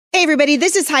Hey, everybody,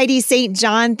 this is Heidi St.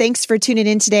 John. Thanks for tuning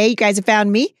in today. You guys have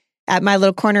found me at my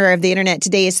little corner of the internet.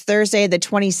 Today is Thursday, the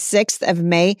 26th of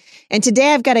May. And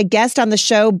today I've got a guest on the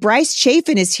show. Bryce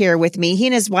Chafin is here with me. He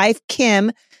and his wife,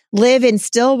 Kim, live in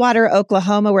Stillwater,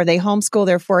 Oklahoma, where they homeschool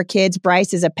their 4 kids.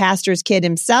 Bryce is a pastor's kid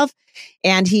himself,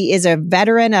 and he is a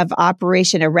veteran of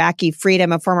Operation Iraqi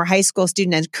Freedom, a former high school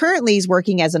student, and currently he's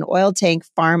working as an oil tank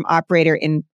farm operator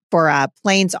for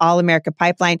Plains All America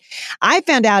Pipeline. I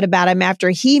found out about him after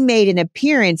he made an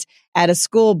appearance at a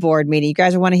school board meeting. You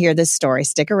guys will want to hear this story.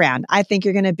 Stick around. I think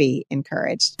you're going to be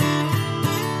encouraged.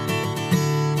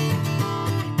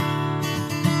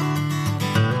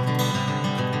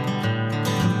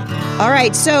 All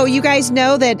right. So you guys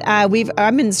know that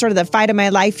I'm in sort of the fight of my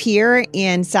life here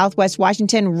in Southwest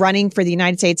Washington, running for the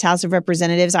United States House of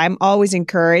Representatives. I'm always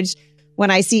encouraged when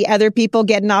I see other people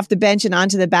getting off the bench and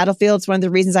onto the battlefield. It's one of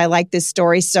the reasons I like this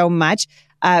story so much.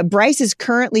 Bryce is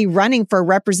currently running for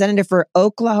representative for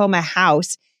Oklahoma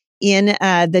House in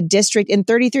the district in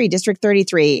District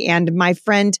 33. And my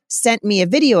friend sent me a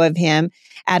video of him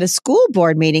at a school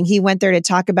board meeting. He went there to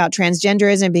talk about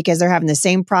transgenderism because they're having the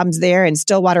same problems there in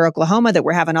Stillwater, Oklahoma, that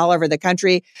we're having all over the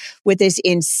country with this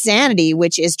insanity,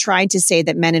 which is trying to say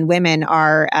that men and women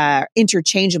are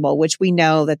interchangeable, which we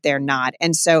know that they're not.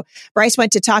 And so Bryce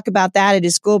went to talk about that at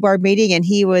his school board meeting, and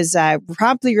he was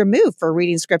promptly removed for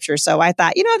reading scripture. So I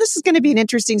thought, this is going to be an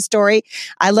interesting story.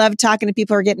 I love talking to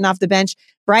people who are getting off the bench.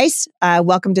 Bryce,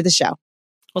 welcome to the show.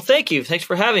 Well, thank you. Thanks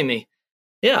for having me.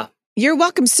 Yeah. You're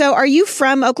welcome. So are you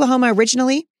from Oklahoma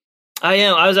originally? I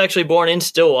am. I was actually born in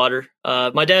Stillwater.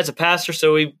 My dad's a pastor,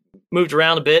 so we moved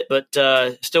around a bit, but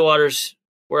Stillwater's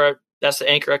that's the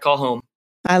anchor I call home.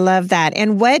 I love that.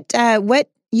 And what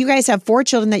you guys have 4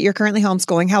 children that you're currently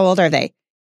homeschooling. How old are they?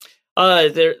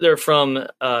 They're from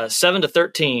 7 to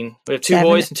 13. We have 2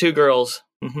 boys and 2 girls.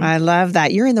 Mm-hmm. I love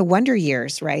that. You're in the wonder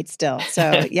years, right? Still.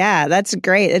 So yeah, that's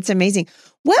great. It's amazing.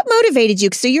 What motivated you?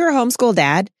 So you're a homeschool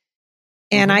dad.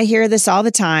 And I hear this all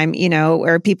the time,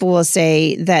 where people will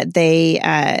say that they,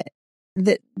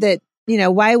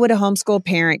 why would a homeschool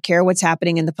parent care what's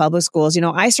happening in the public schools?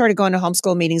 I started going to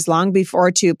homeschool meetings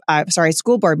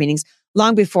school board meetings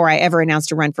long before I ever announced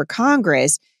to run for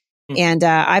Congress. And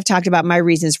I've talked about my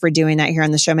reasons for doing that here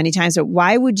on the show many times. But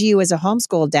why would you, as a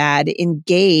homeschool dad,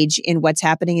 engage in what's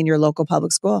happening in your local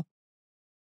public school?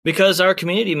 Because our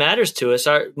community matters to us.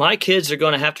 My kids are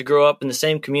going to have to grow up in the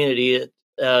same community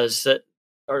as that.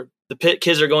 Or the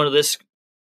kids are going to this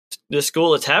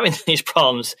school that's having these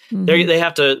problems.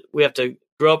 Mm-hmm. We have to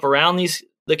grow up around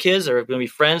the kids. They're going to be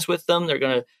friends with them. They're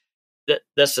going to,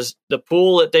 that's just the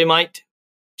pool that they might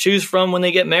choose from when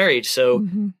they get married. So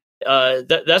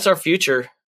that's our future.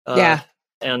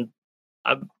 And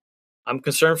I'm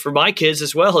concerned for my kids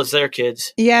as well as their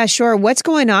kids. Yeah, sure. What's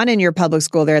going on in your public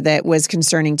school there that was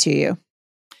concerning to you?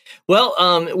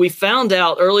 Well, we found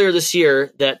out earlier this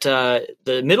year that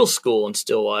the middle school in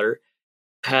Stillwater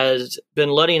has been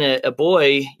letting a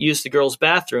boy use the girls'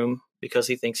 bathroom because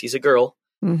he thinks he's a girl.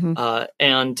 Mm-hmm.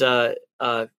 And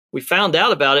we found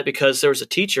out about it because there was a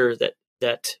teacher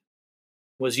that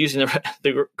was using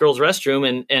the girls'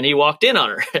 restroom, and he walked in on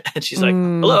her. And she's like,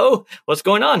 hello, what's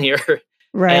going on here?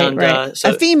 Right, right.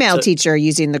 So, a female teacher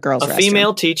using the girls' restroom. A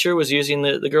female teacher was using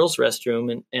the girls'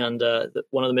 restroom, and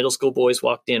one of the middle school boys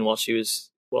walked in while she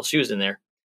was in there.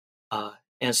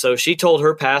 And so she told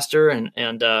her pastor,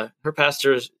 and her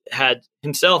pastor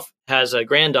has a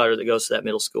granddaughter that goes to that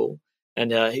middle school,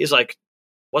 and he's like,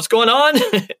 "What's going on?"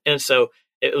 And so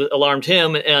it alarmed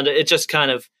him, and it just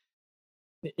kind of,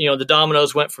 the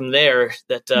dominoes went from there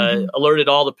that alerted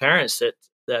all the parents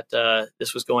that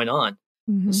this was going on.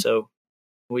 Mm-hmm. So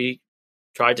we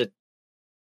tried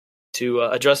to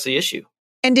address the issue.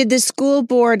 And did the school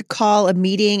board call a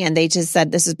meeting and they just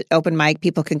said, this is open mic,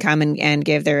 people can come and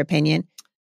give their opinion?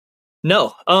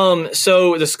 No.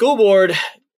 So the school board,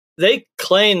 they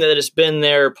claim that it's been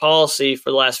their policy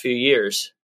for the last few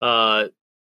years.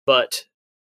 But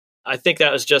I think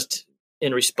that was just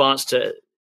in response to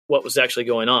what was actually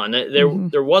going on.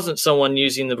 There wasn't someone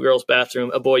using the girls'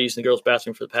 bathroom, a boy using the girls'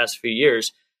 bathroom for the past few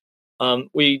years.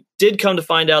 We did come to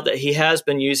find out that he has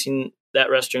been using that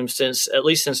restroom at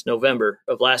least since November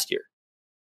of last year.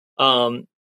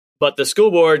 But the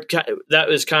school board, that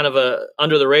was kind of a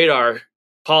under the radar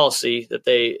policy that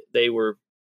they were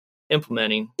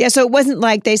implementing. Yeah, so it wasn't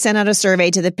like they sent out a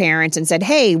survey to the parents and said,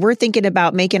 hey, we're thinking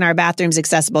about making our bathrooms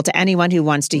accessible to anyone who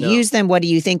wants to use them. What do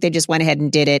you think? They just went ahead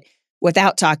and did it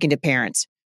without talking to parents.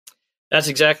 That's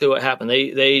exactly what happened.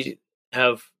 They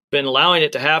have been allowing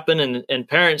it to happen, and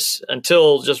parents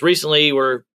until just recently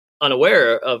were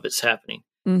unaware of it's happening.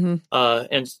 Mm-hmm.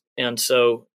 And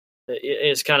so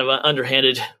it's kind of an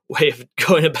underhanded way of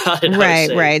going about it.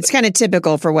 Right. It's kind of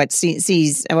typical for what we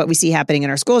see happening in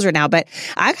our schools right now. But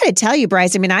I got to tell you,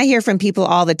 Bryce, I mean, I hear from people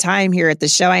all the time here at the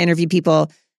show. I interview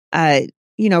people,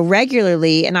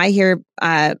 regularly, and I hear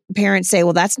parents say,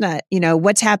 well, that's not,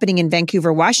 what's happening in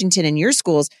Vancouver, Washington in your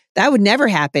schools. That would never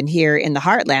happen here in the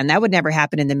heartland. That would never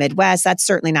happen in the Midwest. That's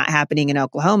certainly not happening in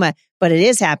Oklahoma, but it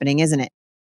is happening, isn't it?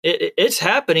 It's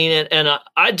happening. And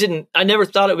I never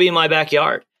thought it would be in my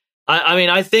backyard. I mean,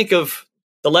 I think of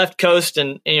the left coast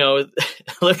and,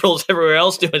 liberals everywhere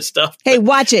else doing stuff. Hey,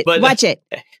 watch it. Watch it.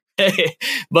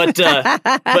 But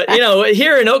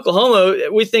here in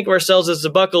Oklahoma, we think of ourselves as the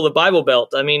buckle of the Bible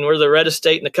Belt. I mean, we're the reddest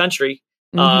state in the country.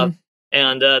 And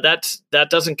that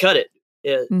doesn't cut it.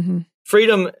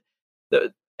 Freedom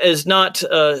is not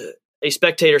a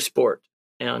spectator sport,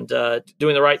 and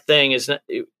doing the right thing is not,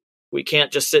 we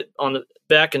can't just sit on the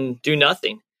back and do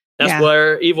nothing. That's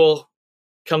where evil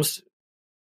comes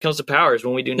to power, is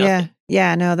when we do nothing.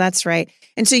 Yeah, no, that's right.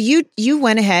 And so you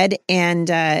went ahead and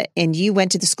you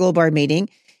went to the school board meeting,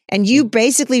 and you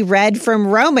basically read from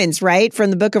Romans, right? From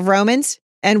the book of Romans.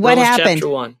 And what happened? Chapter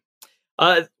 1.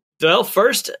 Well,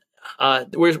 first,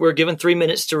 we're given 3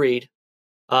 minutes to read.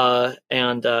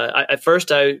 At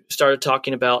first I started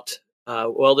talking about,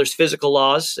 there's physical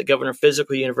laws that govern our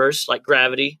physical universe, like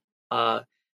gravity.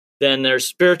 Then there's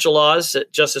spiritual laws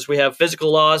that, just as we have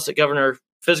physical laws that govern our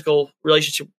physical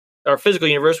relationship, our physical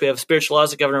universe, we have spiritual laws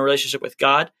that govern our relationship with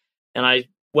God. And I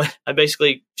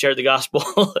basically shared the gospel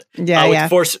with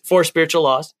four spiritual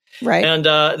laws. Right. And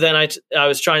then I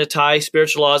was trying to tie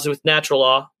spiritual laws with natural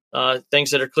law,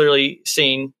 things that are clearly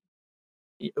seen.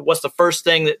 What's the first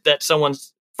thing that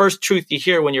someone's first truth you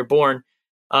hear when you're born?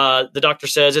 The doctor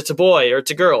says it's a boy or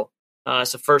it's a girl.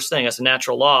 It's the first thing. That's a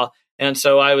natural law. And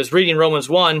so I was reading Romans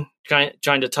 1,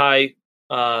 trying to tie,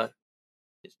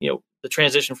 the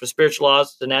transition from spiritual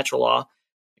laws to natural law,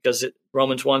 because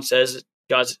Romans 1 says that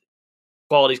God's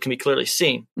qualities can be clearly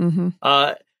seen.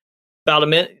 About a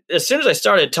minute, as soon as I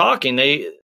started talking, they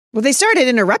started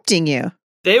interrupting you.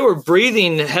 They were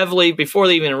breathing heavily before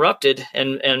they even interrupted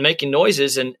and making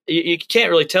noises. And you can't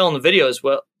really tell in the video as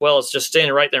well. It's just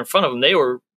standing right there in front of them. They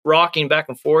were rocking back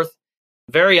and forth,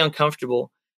 very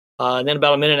uncomfortable. And then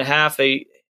about a minute and a half, they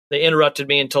interrupted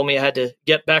me and told me I had to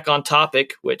get back on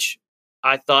topic, which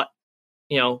I thought,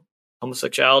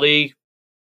 homosexuality,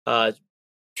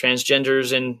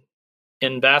 transgenders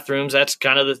in bathrooms, that's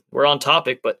kind of we're on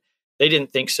topic, but they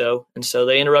didn't think so. And so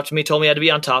they interrupted me, told me I had to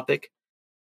be on topic.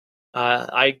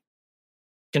 I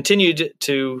continued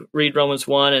to read Romans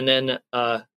 1, and then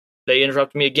they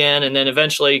interrupted me again, and then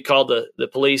eventually called the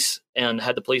police and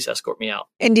had the police escort me out.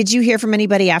 And did you hear from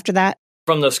anybody after that?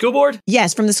 From the school board?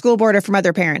 Yes, from the school board or from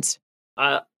other parents?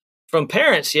 From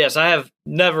parents, yes. I have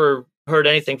never heard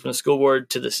anything from the school board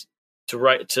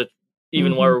to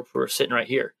even where we're sitting right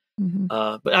here.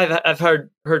 But I've heard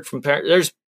from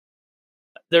parents.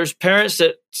 There's parents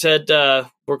that said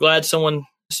we're glad someone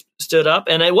stood up,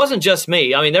 and it wasn't just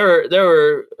me. I mean, there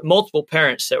were multiple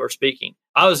parents that were speaking.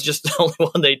 I was just the only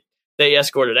one they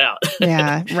escorted out.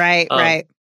 Yeah, right.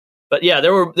 But yeah,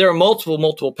 there were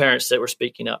multiple parents that were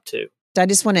speaking up too. I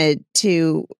just wanted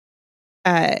to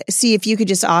see if you could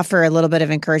just offer a little bit of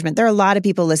encouragement. There are a lot of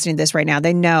people listening to this right now.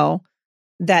 They know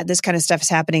that this kind of stuff is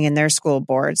happening in their school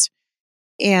boards,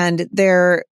 and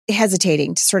they're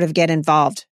hesitating to sort of get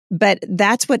involved. But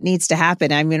that's what needs to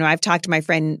happen. I mean, I've talked to my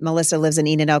friend Melissa, lives in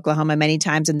Enid, Oklahoma, many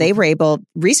times, and they were able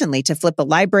recently to flip a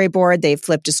library board. They've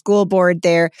flipped a school board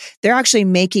there. They're actually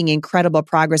making incredible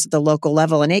progress at the local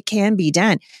level, and it can be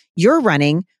done. You're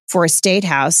running for a state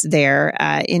house there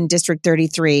in District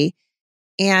 33.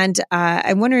 And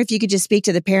I wonder if you could just speak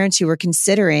to the parents who are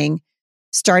considering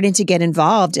starting to get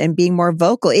involved and being more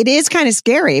vocal. It is kind of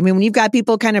scary. I mean, when you've got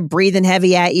people kind of breathing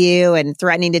heavy at you and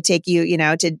threatening to take you,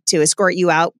 to escort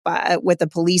you out with a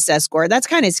police escort, that's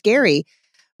kind of scary.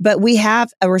 But we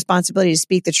have a responsibility to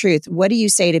speak the truth. What do you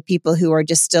say to people who are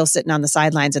just still sitting on the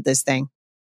sidelines of this thing?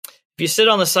 If you sit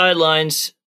on the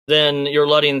sidelines, then you're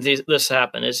letting this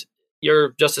happen.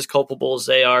 You're just as culpable as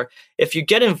they are. If you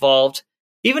get involved,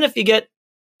 even if you get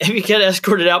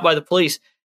escorted out by the police,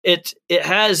 it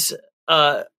has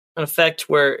an effect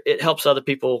where it helps other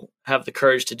people have the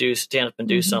courage to stand up and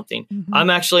do something. I'm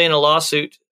actually in a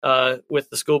lawsuit with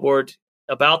the school board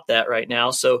about that right now.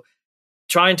 So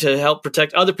trying to help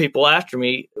protect other people after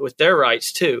me with their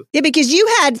rights too. Yeah, because you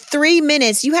had 3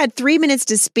 minutes. You had 3 minutes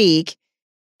to speak,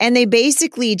 and they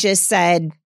basically just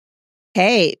said,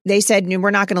 hey,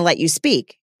 we're not going to let you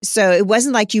speak. So it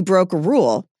wasn't like you broke a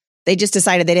rule. They just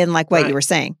decided they didn't like what you were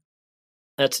saying.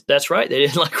 That's right. They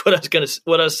didn't like what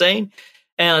I was saying.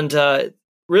 And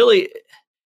really,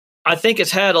 I think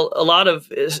it's had a lot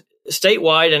of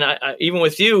statewide, and I even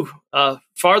with you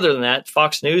farther than that,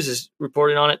 Fox News is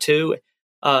reporting on it too.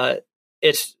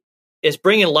 It's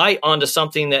bringing light onto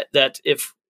something that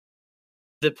if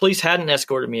the police hadn't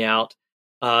escorted me out,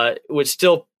 would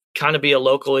still kind of be a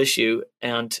local issue.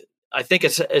 And I think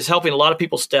it's helping a lot of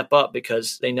people step up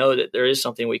because they know that there is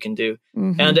something we can do.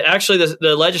 Mm-hmm. And actually,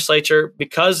 the legislature,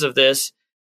 because of this,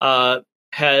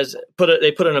 has put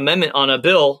an amendment on a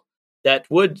bill that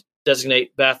would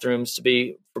designate bathrooms to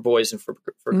be for boys and for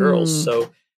girls.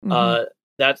 So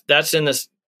that's in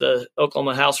the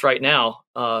Oklahoma House right now,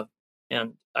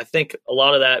 and I think a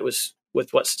lot of that was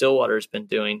with what Stillwater has been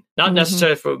doing, not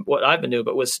necessarily for what I've been doing,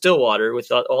 but with Stillwater, with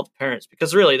all the parents,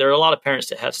 because really there are a lot of parents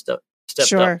that have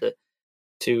stepped up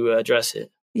to address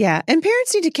it. Yeah. And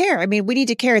parents need to care. I mean, we need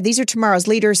to care. These are tomorrow's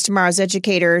leaders, tomorrow's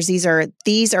educators. These are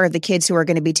the kids who are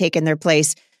going to be taking their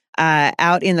place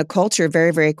out in the culture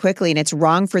very, very quickly. And it's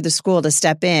wrong for the school to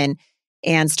step in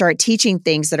and start teaching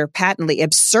things that are patently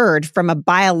absurd from a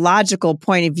biological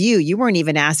point of view. You weren't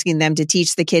even asking them to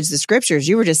teach the kids the scriptures.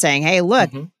 You were just saying, hey, look,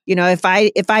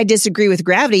 if I disagree with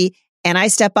gravity and I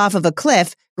step off of a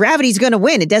cliff, gravity's going to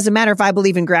win. It doesn't matter if I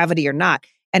believe in gravity or not.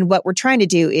 And what we're trying to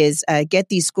do is get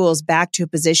these schools back to a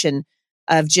position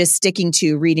of just sticking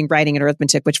to reading, writing, and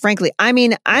arithmetic, which frankly, I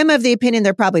mean, I'm of the opinion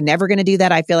they're probably never going to do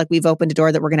that. I feel like we've opened a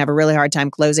door that we're going to have a really hard time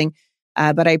closing.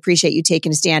 But I appreciate you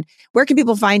taking a stand. Where can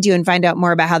people find you and find out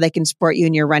more about how they can support you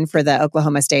in your run for the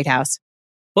Oklahoma State House?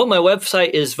 Well, my website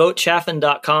is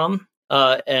votechaffin.com.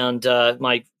 And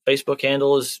my Facebook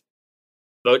handle is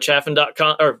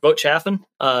votechaffin.com or votechaffin.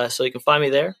 So you can find me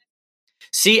there.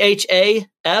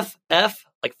 CHAFF,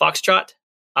 like Foxtrot,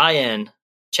 IN,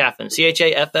 Chaffin,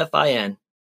 CHAFFIN.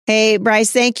 Hey,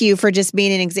 Bryce, thank you for just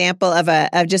being an example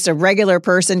of just a regular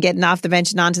person getting off the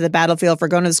bench and onto the battlefield, for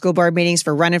going to the school board meetings,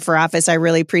 for running for office. I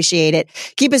really appreciate it.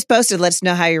 Keep us posted. Let us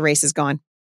know how your race is going.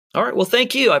 All right. Well,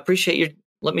 thank you. I appreciate you.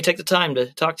 Let me take the time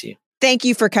to talk to you. Thank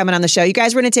you for coming on the show. You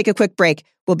guys, we're going to take a quick break.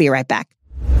 We'll be right back.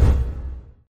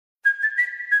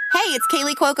 Hey, it's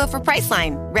Kaylee Cuoco for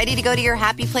Priceline. Ready to go to your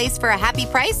happy place for a happy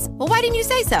price? Well, why didn't you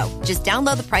say so? Just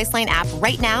download the Priceline app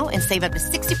right now and save up to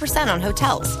 60% on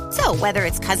hotels. So whether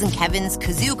it's Cousin Kevin's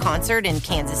Kazoo Concert in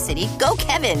Kansas City, go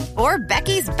Kevin, or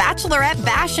Becky's Bachelorette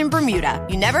Bash in Bermuda,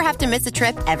 you never have to miss a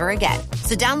trip ever again.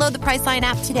 So download the Priceline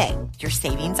app today. Your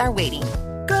savings are waiting.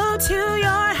 Go to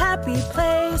your happy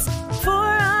place for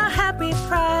a happy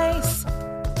price.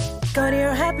 Go to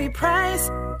your happy price,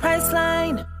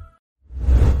 Priceline.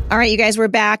 All right, you guys, we're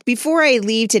back. Before I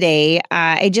leave today,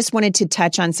 I just wanted to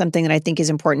touch on something that I think is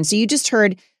important. So you just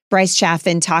heard Bryce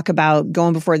Chaffin talk about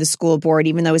going before the school board,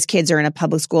 even though his kids are in a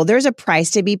public school. There's a price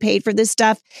to be paid for this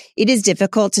stuff. It is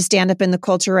difficult to stand up in the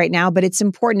culture right now, but it's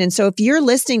important. And so if you're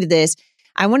listening to this,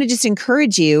 I want to just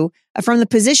encourage you from the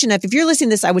position of, if you're listening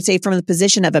to this, I would say from the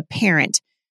position of a parent,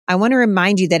 I want to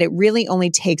remind you that it really only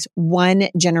takes one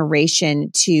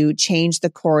generation to change the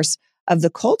course of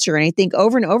the culture. And I think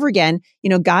over and over again,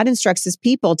 God instructs his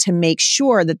people to make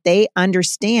sure that they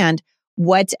understand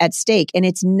what's at stake. And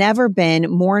it's never been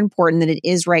more important than it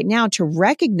is right now to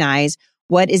recognize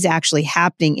what is actually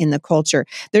happening in the culture.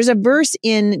 There's a verse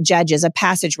in Judges, a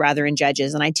passage rather in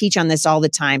Judges, and I teach on this all the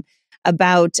time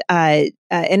about, and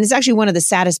it's actually one of the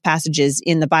saddest passages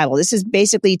in the Bible. This is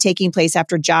basically taking place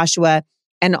after Joshua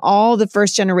and all the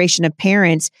first generation of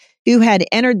parents who had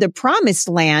entered the promised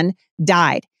land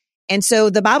died. And so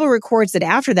the Bible records that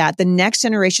after that, the next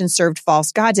generation served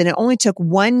false gods. And it only took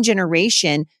one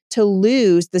generation to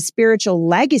lose the spiritual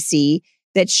legacy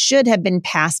that should have been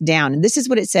passed down. And this is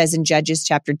what it says in Judges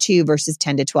chapter 2, verses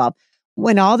 10 to 12.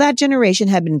 When all that generation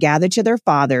had been gathered to their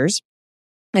fathers,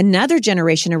 another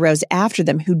generation arose after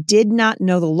them who did not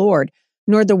know the Lord,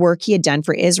 nor the work he had done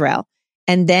for Israel.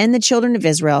 And then the children of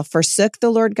Israel forsook the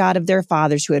Lord God of their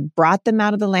fathers who had brought them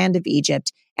out of the land of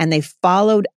Egypt, and they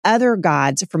followed other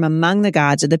gods from among the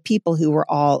gods of the people who were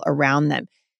all around them.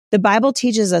 The Bible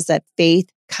teaches us that faith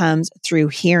comes through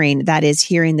hearing. That is,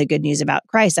 hearing the good news about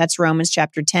Christ. That's Romans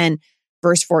chapter 10,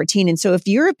 verse 14. And so if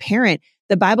you're a parent,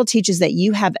 the Bible teaches that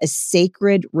you have a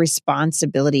sacred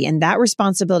responsibility, and that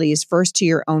responsibility is first to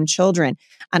your own children.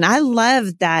 And I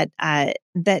love that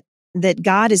that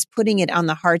God is putting it on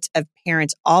the hearts of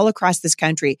parents all across this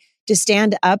country to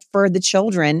stand up for the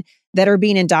children that are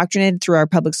being indoctrinated through our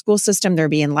public school system. They're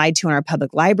being lied to in our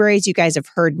public libraries. You guys have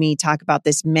heard me talk about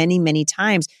this many, many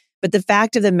times. But the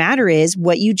fact of the matter is,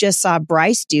 what you just saw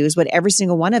Bryce do is what every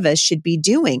single one of us should be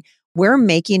doing. We're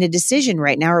making a decision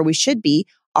right now, or we should be.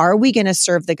 Are we going to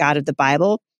serve the God of the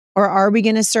Bible, or are we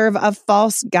going to serve a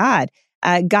false God?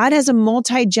 God has a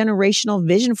multi-generational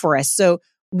vision for us. So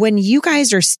when you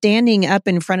guys are standing up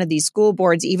in front of these school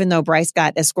boards, even though Bryce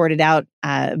got escorted out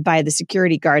by the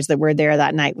security guards that were there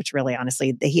that night, which really,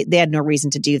 honestly, they had no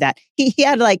reason to do that. He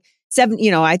had like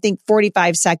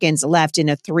 45 seconds left in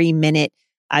a 3-minute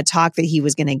talk that he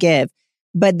was going to give,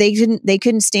 but they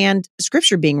couldn't stand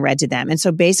scripture being read to them. And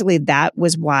so basically that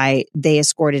was why they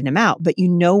escorted him out. But you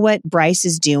know what Bryce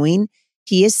is doing?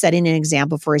 He is setting an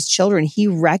example for his children. He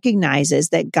recognizes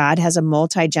that God has a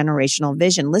multi-generational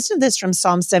vision. Listen to this from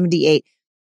Psalm 78.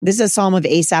 This is a psalm of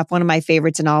Asaph, one of my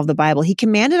favorites in all of the Bible. He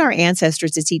commanded our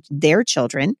ancestors to teach their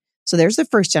children. So there's the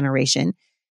first generation,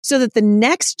 so that the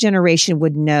next generation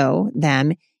would know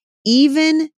them,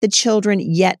 even the children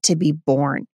yet to be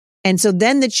born. And so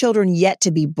then the children yet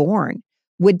to be born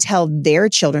would tell their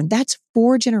children. That's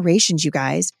 4 generations, you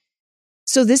guys.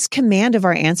 So this command of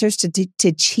our ancestors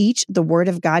to teach the word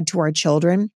of God to our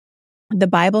children, the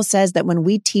Bible says that when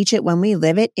we teach it, when we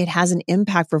live it, it has an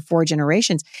impact for 4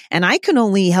 generations. And I can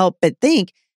only help but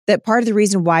think that part of the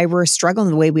reason why we're struggling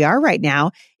the way we are right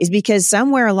now is because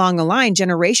somewhere along the line,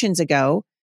 generations ago,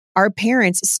 our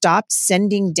parents stopped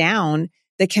sending down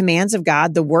the commands of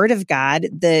God, the word of God,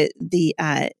 the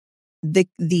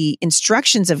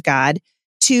instructions of God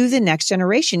to the next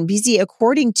generation. Because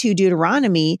according to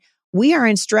Deuteronomy, we are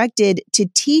instructed to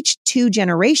teach 2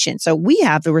 generations. So we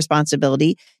have the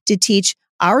responsibility to teach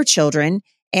our children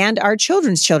and our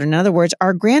children's children. In other words,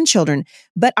 our grandchildren.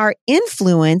 But our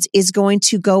influence is going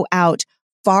to go out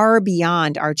far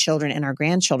beyond our children and our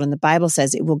grandchildren. The Bible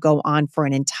says it will go on for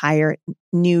an entire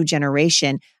new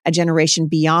generation, a generation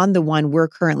beyond the one we're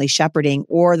currently shepherding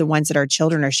or the ones that our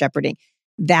children are shepherding.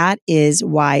 That is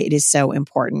why it is so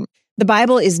important. The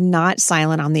Bible is not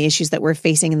silent on the issues that we're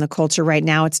facing in the culture right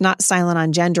now. It's not silent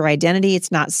on gender identity.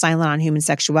 It's not silent on human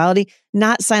sexuality,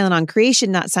 not silent on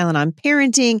creation, not silent on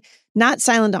parenting, not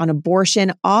silent on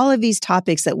abortion. All of these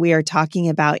topics that we are talking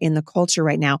about in the culture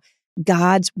right now,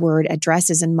 God's word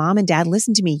addresses. And mom and dad,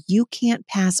 listen to me. You can't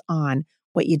pass on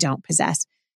what you don't possess.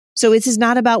 So this is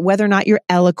not about whether or not you're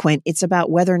eloquent. It's about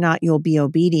whether or not you'll be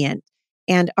obedient.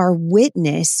 And our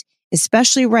witness,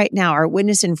 especially right now, our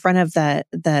witness in front of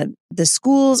the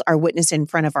schools, our witness in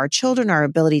front of our children, our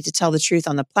ability to tell the truth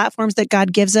on the platforms that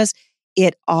God gives us,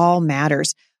 it all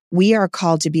matters. We are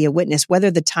called to be a witness, whether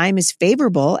the time is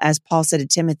favorable, as Paul said to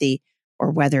Timothy,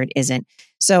 or whether it isn't.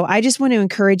 So I just want to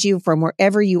encourage you from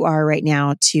wherever you are right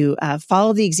now to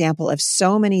follow the example of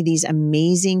so many of these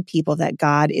amazing people that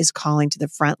God is calling to the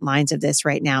front lines of this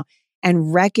right now,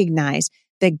 and recognize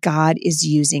that God is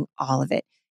using all of it.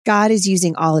 God is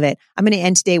using all of it. I'm going to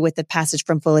end today with the passage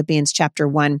from Philippians chapter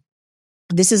 1.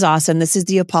 This is awesome. This is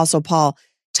the Apostle Paul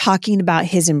talking about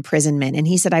his imprisonment. And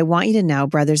he said, I want you to know,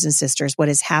 brothers and sisters, what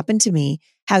has happened to me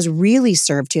has really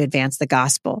served to advance the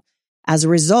gospel. As a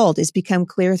result, it's become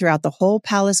clear throughout the whole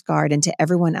palace guard and to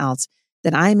everyone else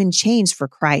that I am in chains for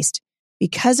Christ.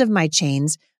 Because of my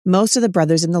chains, most of the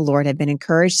brothers in the Lord have been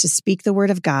encouraged to speak the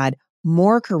word of God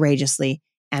more courageously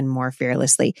and more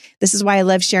fearlessly. This is why I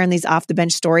love sharing these off the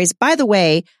bench stories. By the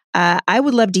way, I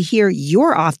would love to hear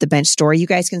your off the bench story. You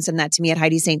guys can send that to me at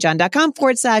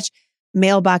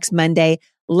HeidiSt.John.com/mailbox Monday.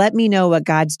 Let me know what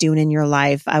God's doing in your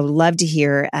life. I would love to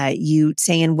hear you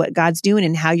saying what God's doing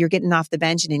and how you're getting off the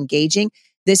bench and engaging.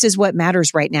 This is what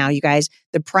matters right now, you guys.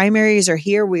 The primaries are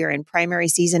here. We are in primary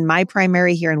season. My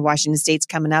primary here in Washington State's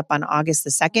coming up on August the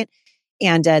 2nd.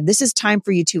 And this is time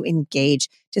for you to engage,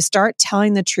 to start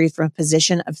telling the truth from a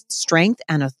position of strength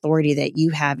and authority that you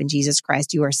have in Jesus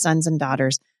Christ. You are sons and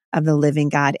daughters of the living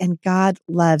God, and God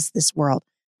loves this world.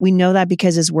 We know that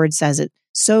because his word says it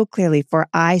so clearly. For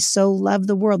I so love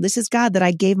the world. This is God, that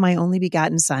I gave my only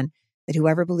begotten son, that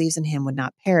whoever believes in him would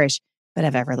not perish, but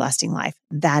have everlasting life.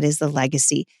 That is the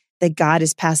legacy that God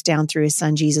has passed down through his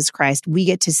son, Jesus Christ. We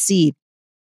get to see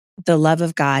the love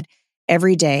of God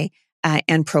every day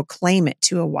and proclaim it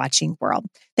to a watching world.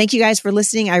 Thank you guys for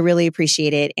listening. I really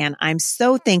appreciate it. And I'm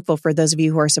so thankful for those of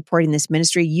you who are supporting this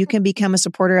ministry. You can become a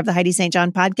supporter of the Heidi St.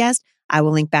 John podcast. I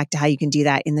will link back to how you can do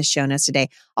that in the show notes today.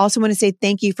 Also want to say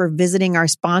thank you for visiting our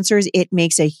sponsors. It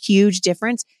makes a huge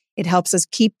difference. It helps us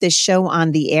keep this show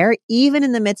on the air, even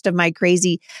in the midst of my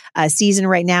crazy season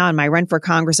right now and my run for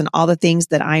Congress and all the things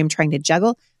that I am trying to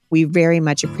juggle. We very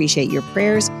much appreciate your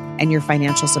prayers and your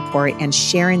financial support and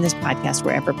sharing this podcast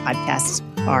wherever podcasts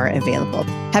are available.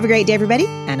 Have a great day, everybody,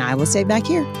 and I will see you back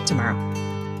here tomorrow.